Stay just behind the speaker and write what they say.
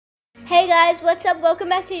Hey guys, what's up? Welcome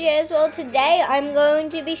back to Jay's World. Today I'm going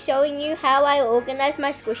to be showing you how I organize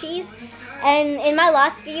my squishies. And in my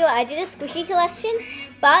last video I did a squishy collection,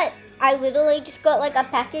 but I literally just got like a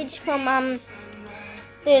package from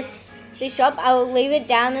this shop. I will leave it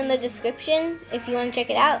down in the description if you want to check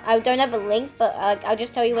it out. I don't have a link, but I'll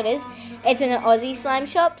just tell you what it is. It's an Aussie slime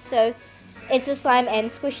shop, so it's a slime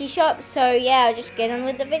and squishy shop. So yeah, I'll just get on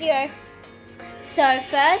with the video. So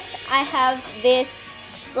first I have this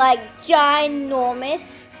like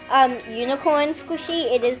ginormous unicorn squishy.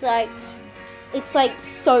 It is like, it's like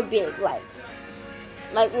so big, like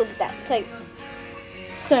look at that, it's like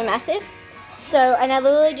so massive. So, and I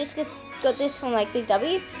literally just got this from like Big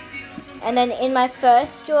W. And then in my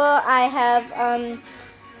first drawer I have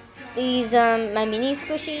these my mini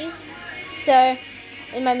squishies. So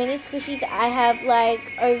in my mini squishies I have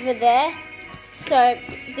like over there, so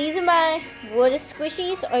these are my water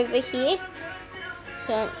squishies over here.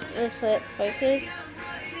 So let's let it focus.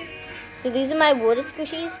 So these are my water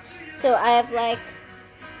squishies. So I have like,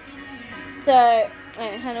 so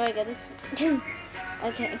wait, how do I get this?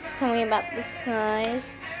 Okay, tell me about this,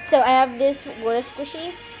 guys. So I have this water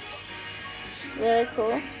squishy. Really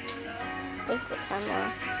cool. Where's the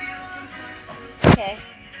camera? Okay,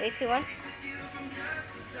 3, 2, 1.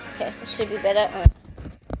 Okay, it should be better.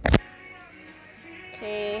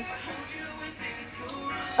 Okay.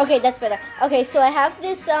 Okay, that's better. Okay, so I have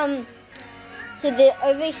this, so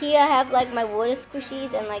over here I have like my water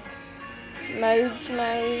squishies and like moj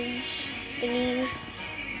thingies.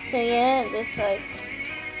 So yeah, this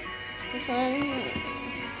one,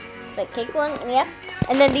 it's like cake one, yeah.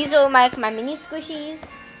 And then these are my mini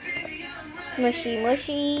squishies, smushy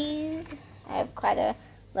mushies. I have quite a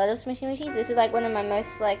lot of smushy mushies. This is like one of my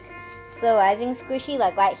most like slow rising squishy,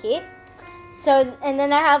 like right here. So, and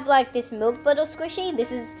then I have like this milk bottle squishy.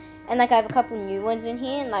 This is, and like I have a couple new ones in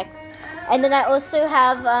here, and like, and then I also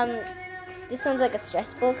have this one's like a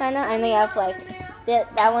stress ball kind of. I only have like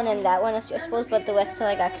that one and that one are stress balls, but the rest are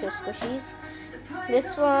like actual squishies.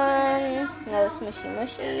 This one, another smushy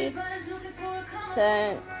mushy.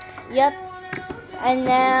 So, yep. And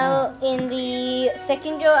now in the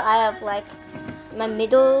second drawer I have like my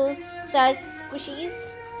middle size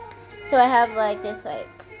squishies. So I have like this like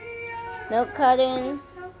milk carton,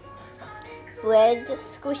 bread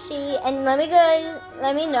squishy, and let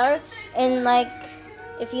me know, and like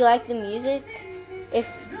if you like the music, if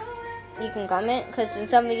you can comment, because in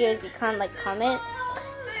some videos you can't like comment.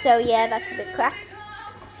 So yeah, that's a bit crap.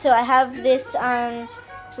 So I have this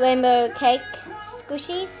rainbow cake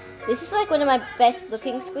squishy. This is like one of my best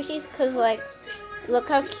looking squishies, because like look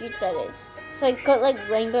how cute that is. So I got like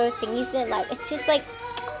rainbow thingies in it, like it's just like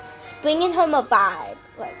it's bringing home a vibe,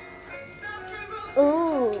 like.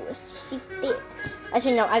 Ooh, she thick.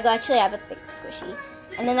 Actually, no, I actually have a thick squishy.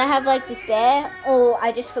 And then I have like this bear. Oh,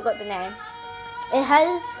 I just forgot the name.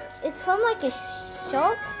 It's from like a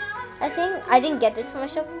shop, I think. I didn't get this from a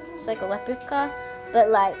shop. It's like a replica. But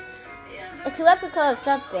like, it's a replica of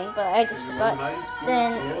something, but I just forgot.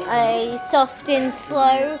 Then a soft and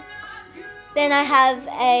slow. Then I have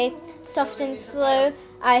a soft and slow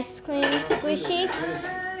ice cream squishy.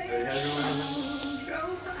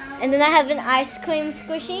 And then I have an ice cream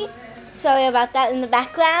squishy. Sorry about that in the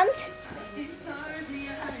background.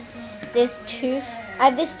 This tooth. I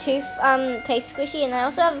have this tooth paste squishy, and I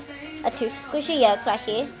also have a tooth squishy. Yeah, it's right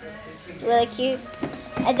here. Really cute.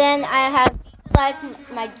 And then I have like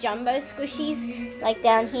my jumbo squishies, like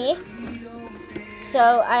down here.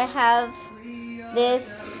 So I have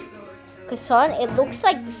this croissant. It looks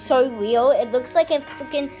like so real. It looks like a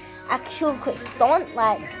freaking actual croissant.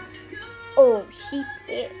 Like, oh, she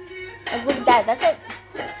fit. Like, look at that. That's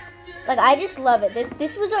like I just love it.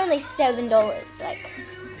 This was only $7. Like,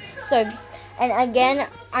 so, and again,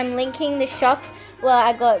 I'm linking the shop where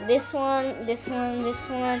I got this one, this one, this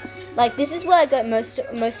one. Like, this is where I got most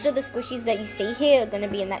of the squishies that you see here are gonna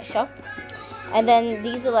be in that shop. And then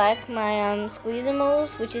these are like my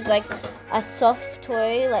Squeezimals, which is like a soft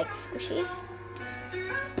toy like squishy.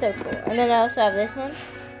 So cool. And then I also have this one.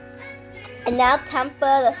 And now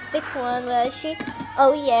Tampa, the thick one, where is she?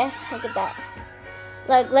 Oh yeah, look at that.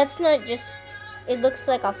 Like, let's not just, it looks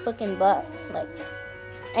like a freaking butt. Like,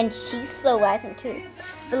 and she's slow rising too.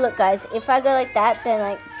 But look guys, if I go like that, then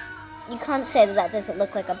like, you can't say that that doesn't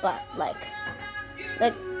look like a butt. Like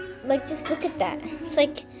just look at that. It's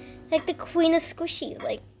like the queen of squishies,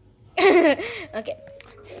 like. Okay,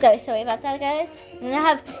 so sorry about that guys. And I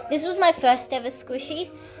have, this was my first ever squishy.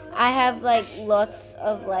 I have like lots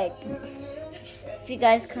of like, if you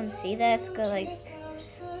guys can't see that, it's got like,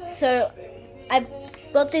 so I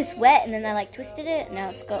got this wet and then I like twisted it. Now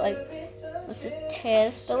it's got like lots of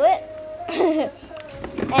tears through it.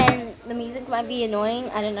 And the music might be annoying.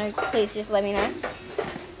 I don't know. Please just let me know.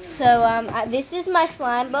 So this is my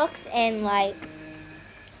slime box, and like,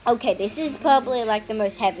 okay, this is probably like the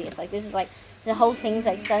most heaviest. Like this is like the whole thing's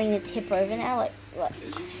like starting to tip over now. Like.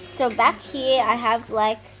 So back here I have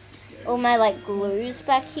like all my like glues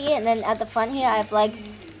back here, and then at the front here I have like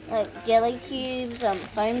jelly cubes,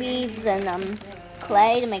 foam beads, and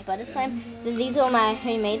clay to make butter slime. Then these are all my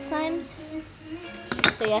homemade slimes.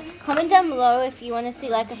 So yeah, comment down below if you want to see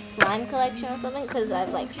like a slime collection or something, because I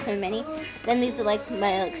have like so many. Then these are like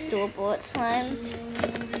my like store-bought slimes.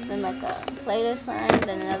 Then like a Play-Doh slime,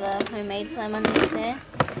 then another homemade slime underneath there.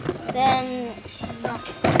 Then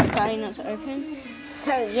it's starting not to open.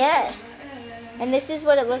 So yeah, and this is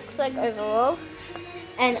what it looks like overall.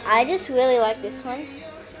 And I just really like this one.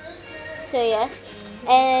 So yeah,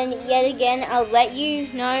 and yet again I'll let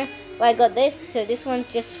you know where I got this. So this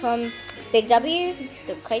one's just from Big W,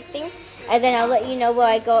 the crate thing. And then I'll let you know where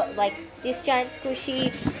I got like this giant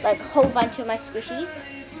squishy, like a whole bunch of my squishies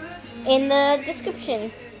in the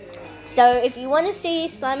description. So if you want to see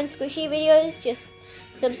slime and squishy videos, just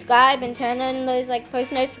subscribe and turn on those like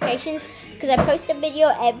post notifications, because I post a video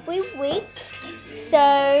every week. So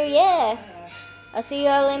yeah, I'll see you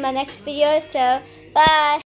all in my next video. So bye.